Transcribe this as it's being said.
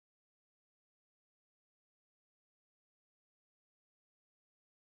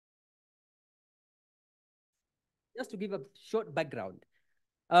just to give a short background,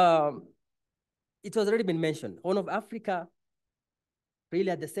 um, it has already been mentioned, Horn of Africa really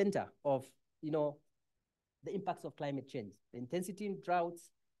at the center of, the impacts of climate change, the intensity in droughts,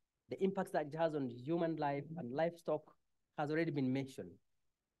 the impacts that it has on human life and livestock has already been mentioned.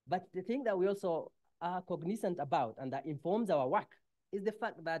 But the thing that we also are cognizant about and that informs our work is the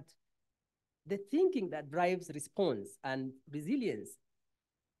fact that the thinking that drives response and resilience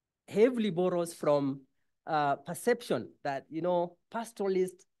heavily borrows from perception that,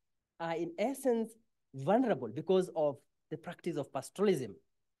 pastoralists are in essence vulnerable because of the practice of pastoralism,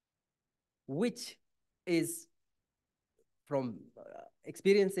 which is from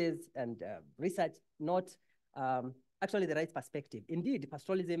experiences and research, not actually the right perspective. Indeed,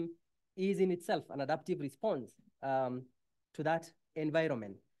 pastoralism is in itself an adaptive response to that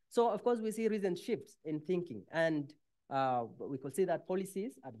environment. So, of course, we see recent shifts in thinking, and we could see that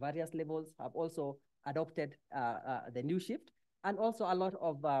policies at various levels have also adopted the new shift, and also a lot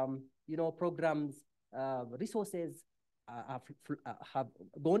of programs, resources have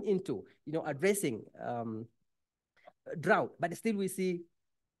gone into addressing drought, but still we see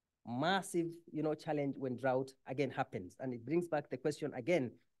massive challenge when drought again happens, and it brings back the question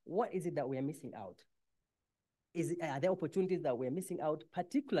again: what is it that we are missing out? Are there opportunities that we're missing out,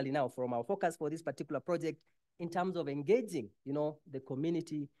 particularly now from our focus for this particular project in terms of engaging, the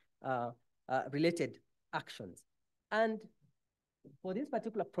community related actions? And for this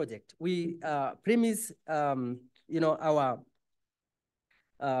particular project, we premise, our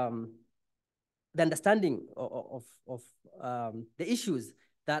the understanding of the issues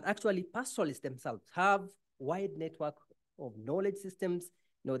that actually pastoralists themselves have wide network of knowledge systems.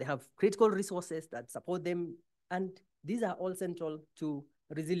 They have critical resources that support them, and these are all central to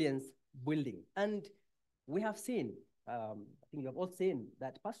resilience building. And we have seen, I think you have all seen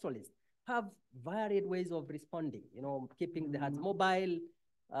that pastoralists have varied ways of responding, keeping the herds mobile,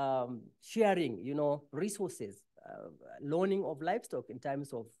 sharing, resources, loaning of livestock in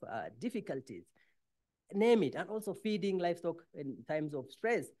times of difficulties, name it, and also feeding livestock in times of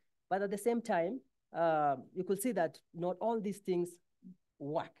stress. But at the same time, you could see that not all these things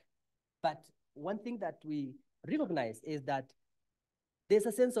work. But one thing that we recognize is that there's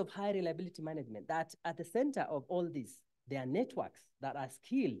a sense of high reliability management, that at the center of all this, there are networks that are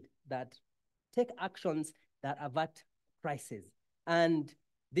skilled, that take actions that avert crises. And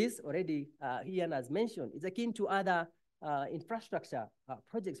this already, Ian has mentioned, is akin to other infrastructure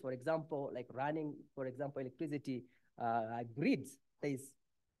projects, for example, like running, for example, electricity grids. There's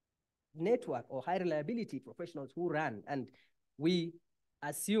network or high reliability professionals who run, and we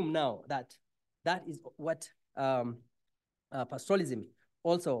assume now that that is what pastoralism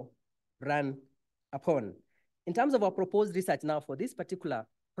also ran upon. In terms of our proposed research now for this particular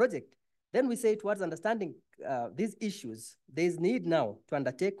project, then we say towards understanding these issues, there's need now to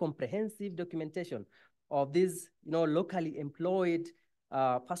undertake comprehensive documentation of these locally employed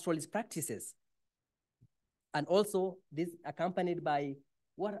pastoralist practices. And also this accompanied by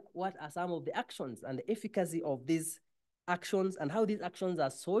what are some of the actions and the efficacy of these actions and how these actions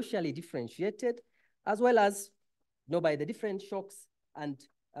are socially differentiated, as well as by the different shocks and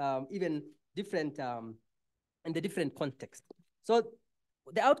even different in the different context. So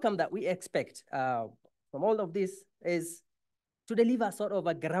the outcome that we expect from all of this is to deliver sort of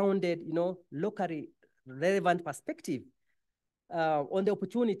a grounded, locally relevant perspective on the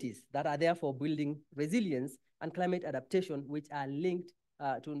opportunities that are there for building resilience and climate adaptation, which are linked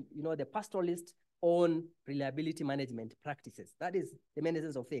to the pastoralist own reliability management practices. That is the main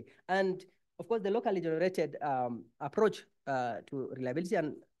essence of thing. And of course, the locally generated approach to reliability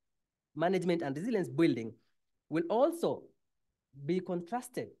and management and resilience building will also be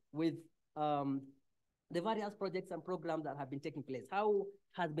contrasted with the various projects and programs that have been taking place. How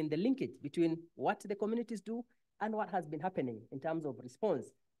has been the linkage between what the communities do and what has been happening in terms of response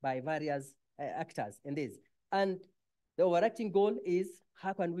by various actors in this? And the overarching goal is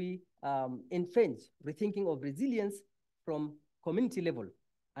how can we entrench rethinking of resilience from community level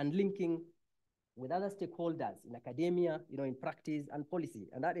and linking with other stakeholders in academia, in practice and policy.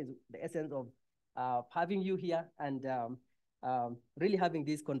 And that is the essence of having you here and really having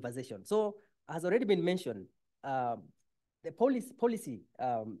this conversation. So as already been mentioned, the policy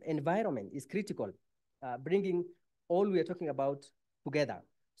environment is critical, bringing all we are talking about together.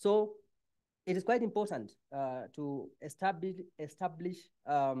 So it is quite important to establish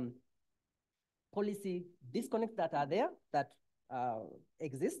policy disconnects that are there, that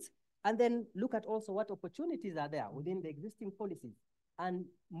exist, and then look at also what opportunities are there within the existing policies and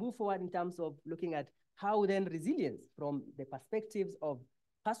move forward in terms of looking at how then resilience from the perspectives of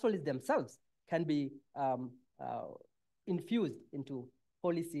pastoralists themselves can be infused into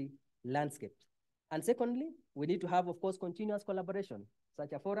policy landscapes. And secondly, we need to have, of course, continuous collaboration.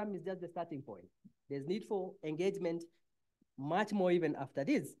 Such a forum is just the starting point. There's need for engagement much more even after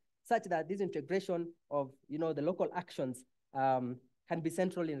this, such that this integration of the local actions can be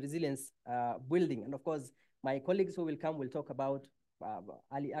central in resilience building. And of course, my colleagues who will come will talk about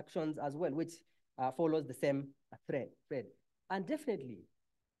early actions as well, which follows the same thread. And definitely,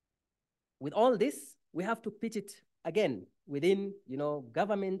 with all this, we have to pitch it again within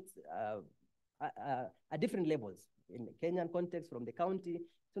government at different levels, in the Kenyan context, from the county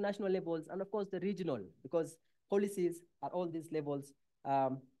to national levels, and of course the regional, because policies at all these levels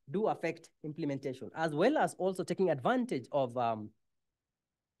do affect implementation, as well as also taking advantage of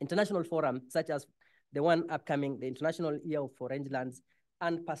international forums such as the one upcoming, the International Year for Rangelands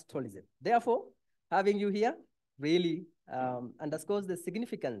and Pastoralism. Therefore, having you here really underscores the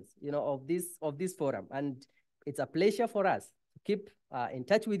significance of this forum, and it's a pleasure for us to keep in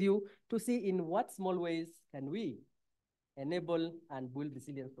touch with you to see in what small ways can we enable and build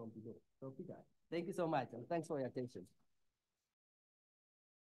resilience from below. So Peter, thank you so much, and thanks for your attention.